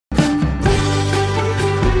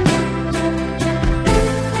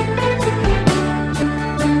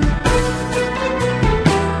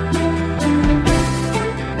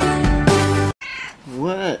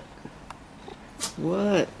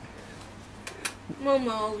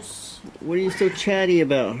Momos. What are you so chatty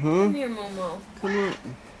about, huh? Come here, Momo. Come on.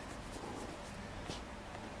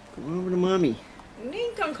 Come over to Mommy. You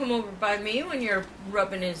ain't gonna come over by me when you're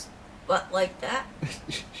rubbing his butt like that.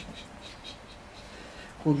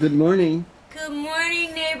 Well, good morning. Good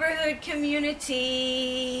morning, neighborhood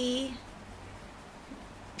community.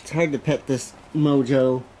 It's hard to pet this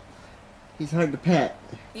mojo. He's hard to pet.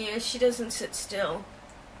 Yeah, she doesn't sit still.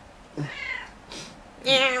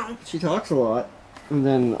 Yeah. She talks a lot. And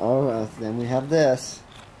then we have this,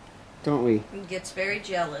 don't we? He gets very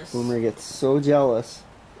jealous. Boomer gets so jealous.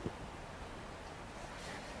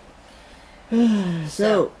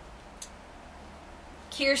 So,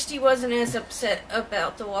 Kirsty wasn't as upset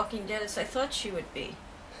about The Walking Dead as I thought she would be.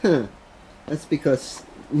 That's because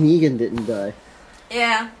Negan didn't die.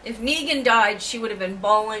 Yeah, if Negan died, she would have been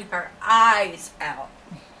bawling her eyes out.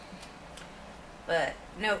 But,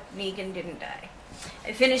 no, Negan didn't die.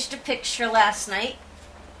 I finished a picture last night.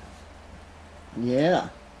 Yeah.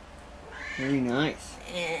 Very nice.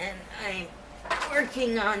 And I'm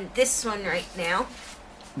working on this one right now.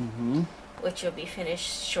 Mm-hmm. Which will be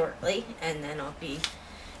finished shortly. And then I'll be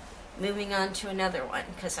moving on to another one.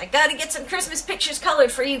 Because I gotta get some Christmas pictures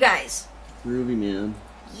colored for you guys. Groovy, man.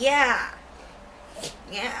 Yeah.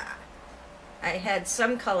 Yeah. I had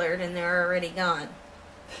some colored and they're already gone.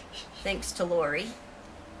 Thanks to Lori.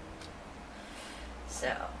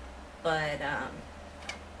 So, but,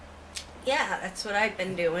 yeah, that's what I've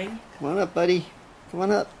been doing. Come on up, buddy. Come on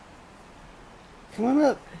up. Come on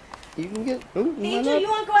up. You can get... Oh, Angel, you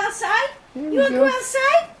want to go outside? Here You want to go. go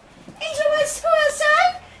outside? Angel wants to go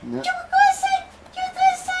outside? No. You want to go outside? You want to go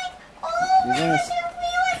outside?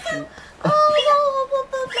 Oh, You're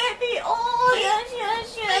gonna... baby. Oh,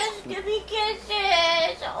 yes. Give me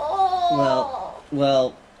kisses. Oh.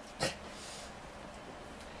 Well...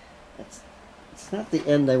 It's not the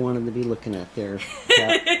end I wanted to be looking at there.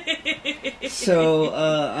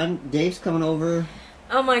 So, Dave's coming over.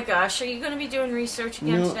 Oh my gosh, are you going to be doing research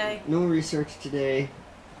again today? No research today.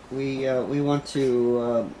 We want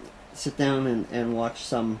to sit down and watch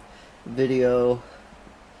some video.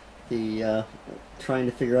 Trying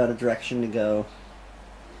to figure out a direction to go.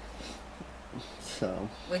 So.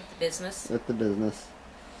 With the business? With the business.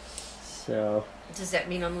 So. Does that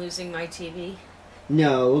mean I'm losing my TV?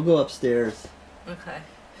 No, we'll go upstairs. Okay.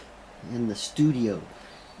 In the studio.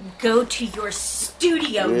 Go to your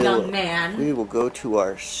studio, young man. We will go to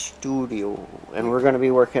our studio, and we're going to be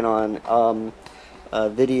working on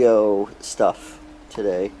video stuff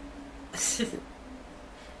today.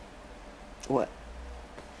 What?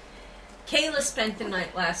 Kayla spent the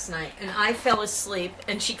night last night, and I fell asleep,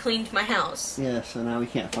 and she cleaned my house. Yeah, so now we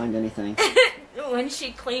can't find anything. When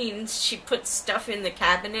she cleans, she puts stuff in the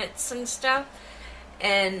cabinets and stuff,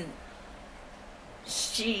 and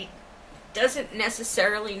she doesn't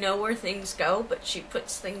necessarily know where things go, but she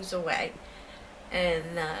puts things away.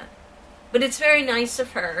 And but it's very nice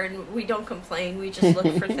of her, and we don't complain, we just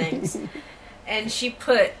look for things. And she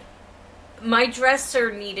put, my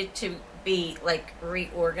dresser needed to be like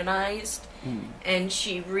reorganized, and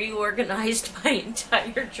she reorganized my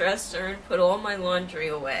entire dresser and put all my laundry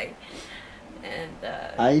away. And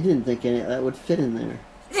I didn't think any of that would fit in there.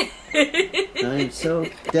 I'm so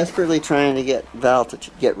desperately trying to get Val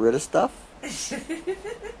to get rid of stuff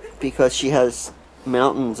because she has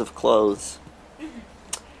mountains of clothes,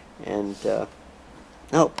 and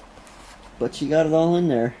oh, but she got it all in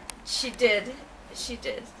there. She did,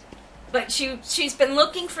 but she's been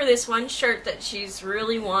looking for this one shirt that she's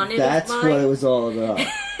really wanted. That's what it was all about.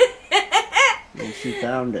 And she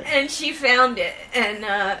found it. And she found it.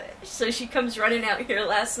 And so she comes running out here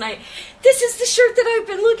last night. This is the shirt that I've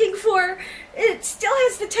been looking for. It still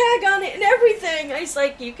has the tag on it and everything. I was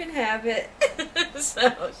like, you can have it.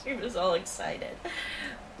 So she was all excited.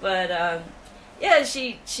 But, yeah,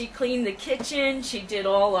 she cleaned the kitchen. She did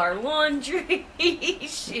all our laundry.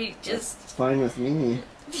 She just... It's fine with me.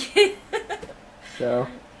 So...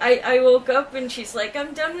 I woke up and she's like,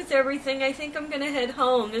 I'm done with everything. I think I'm going to head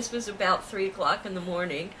home. This was about 3 o'clock in the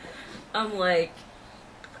morning. I'm like,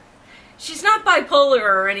 she's not bipolar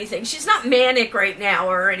or anything. She's not manic right now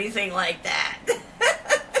or anything like that.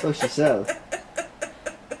 So she says.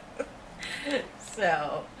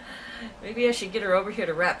 So, maybe I should get her over here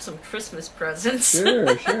to wrap some Christmas presents. Sure.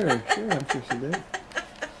 I'm sure she did.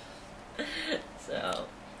 So...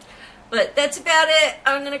 But that's about it.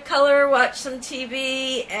 I'm going to color, watch some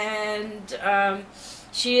TV, and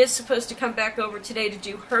she is supposed to come back over today to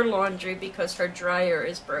do her laundry because her dryer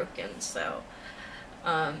is broken. So,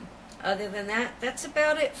 other than that, that's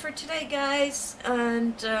about it for today, guys.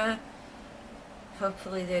 And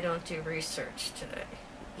hopefully they don't do research today.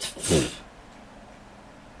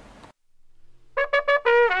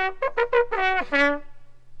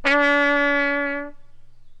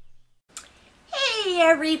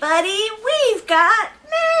 everybody, we've got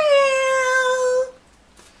mail!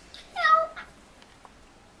 No.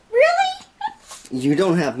 Really? You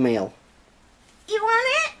don't have mail. You want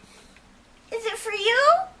it? Is it for you?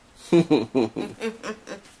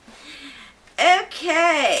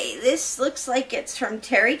 Okay, this looks like it's from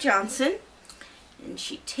Terry Johnson, and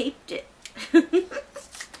she taped it.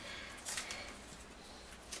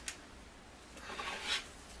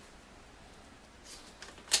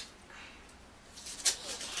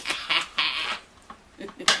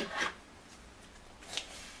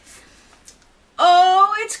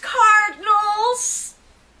 Oh, it's cardinals!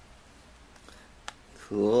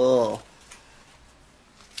 Cool.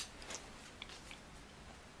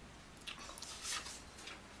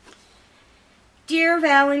 Dear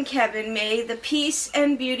Val and Kevin, may the peace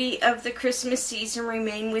and beauty of the Christmas season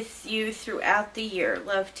remain with you throughout the year.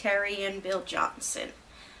 Love, Terry and Bill Johnson.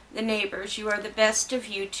 The neighbors, you are the best of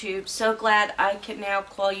YouTube. So glad I can now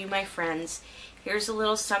call you my friends. Here's a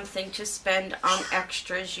little something to spend on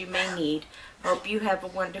extras you may need. Hope you have a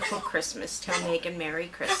wonderful Christmas. Tell Megan Merry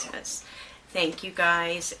Christmas. Thank you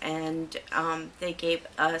guys, and they gave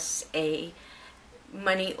us a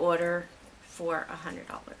money order for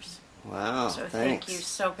 $100. Wow, so thanks. Thank you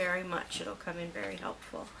so very much. It'll come in very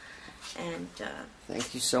helpful. And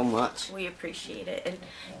thank you so much. We appreciate it. And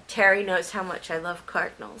Terry knows how much I love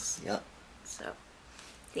cardinals. Yep. So,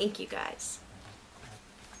 thank you guys.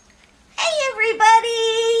 Hey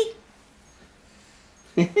everybody!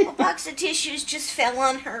 A box of tissues just fell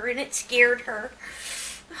on her and it scared her.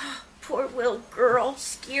 Oh, poor little girl.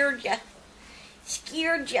 Scared ya.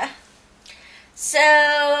 Scared ya.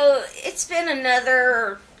 So, it's been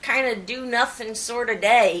another kind of do-nothing sort of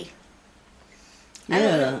day.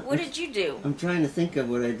 Yeah. What did you do? I'm trying to think of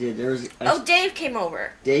what I did. Dave came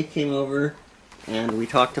over. Dave came over, and we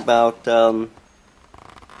talked about the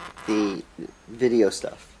video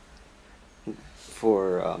stuff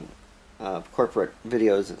for corporate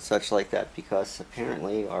videos and such like that, because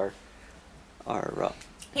apparently our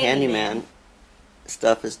handyman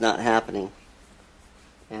stuff is not happening.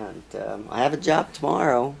 And I have a job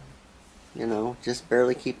tomorrow, you know, just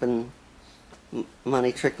barely keeping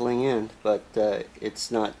money trickling in, but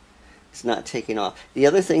it's not taking off. The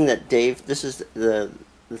other thing that Dave, this is the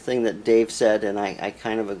thing that Dave said, and I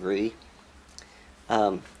kind of agree.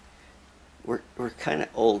 We're kind of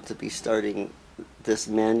old to be starting this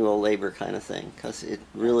manual labor kind of thing, because it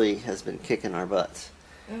really has been kicking our butts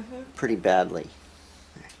pretty badly.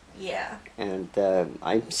 Yeah. And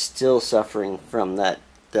I'm still suffering from that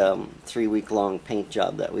 3-week-long paint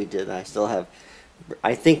job that we did. I still have,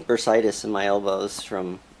 I think, bursitis in my elbows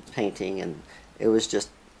from painting, and it was just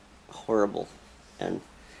horrible. And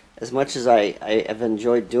as much as I have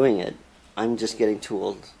enjoyed doing it, I'm just getting too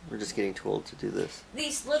old. We're just getting too old to do this.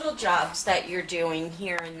 These little jobs that you're doing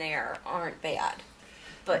here and there aren't bad.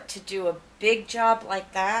 But to do a big job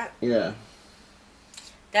like that, yeah,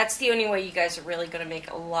 that's the only way you guys are really going to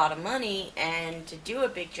make a lot of money, and to do a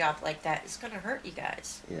big job like that is going to hurt you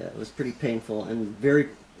guys. Yeah, it was pretty painful and very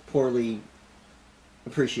poorly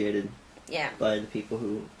appreciated. Yeah. By the people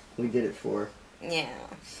who we did it for. Yeah.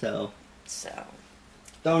 So.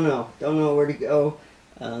 Don't know where to go.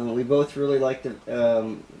 We both really like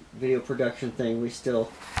the video production thing. We're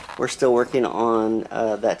still working on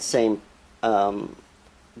that same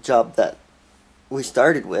job that we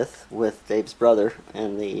started with Dave's brother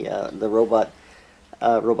and the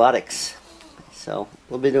robotics. So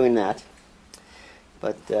we'll be doing that.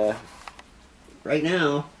 But right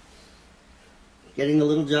now, getting the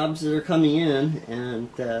little jobs that are coming in and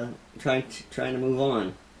trying to move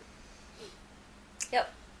on. Yep.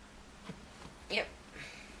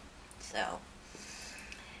 So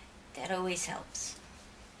that always helps.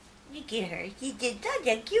 Look at her. You did such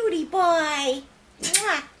a cutie boy.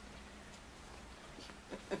 Mwah.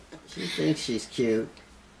 She thinks she's cute.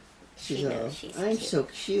 She knows she's I'm cute. so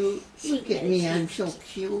cute. Look at me, I'm so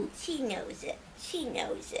cute. She knows it. She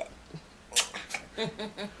knows it.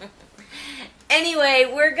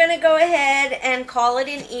 Anyway, we're going to go ahead and call it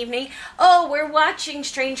an evening. Oh, we're watching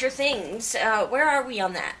Stranger Things. Where are we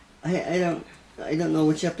on that? I don't know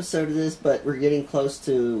which episode it is, but we're getting close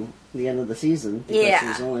to the end of the season, because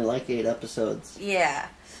there's only like 8 episodes. Yeah.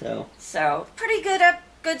 So pretty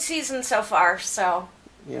good season so far, so.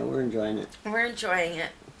 Yeah, we're enjoying it. We're enjoying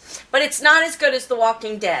it. But it's not as good as The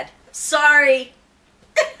Walking Dead. Sorry.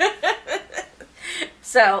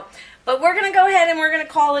 But we're going to go ahead and we're going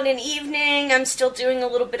to call it an evening. I'm still doing a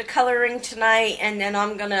little bit of coloring tonight, and then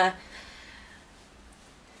I'm going to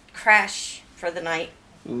crash for the night.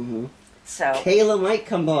 Mm-hmm. So Kayla might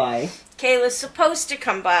come by. Kayla's supposed to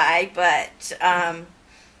come by, but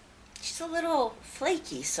She's a little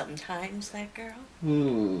flaky sometimes, that girl.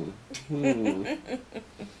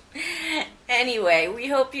 Anyway, we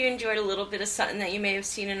hope you enjoyed a little bit of something that you may have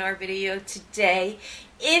seen in our video today.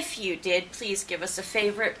 If you did, please give us a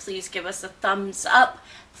favorite. Please give us a thumbs up.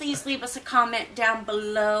 Please leave us a comment down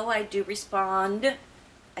below. I do respond.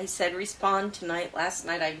 I said respond tonight. Last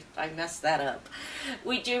night I messed that up.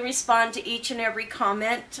 We do respond to each and every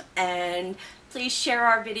comment, and please share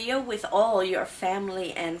our video with all your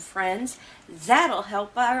family and friends. That'll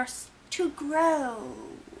help us to grow.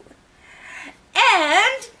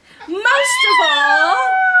 And most of all,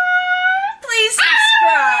 please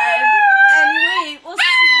subscribe, and we will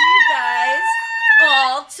see you guys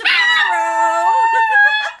all tomorrow.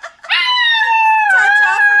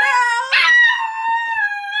 Ta-ta for now.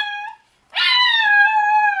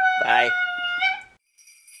 Bye.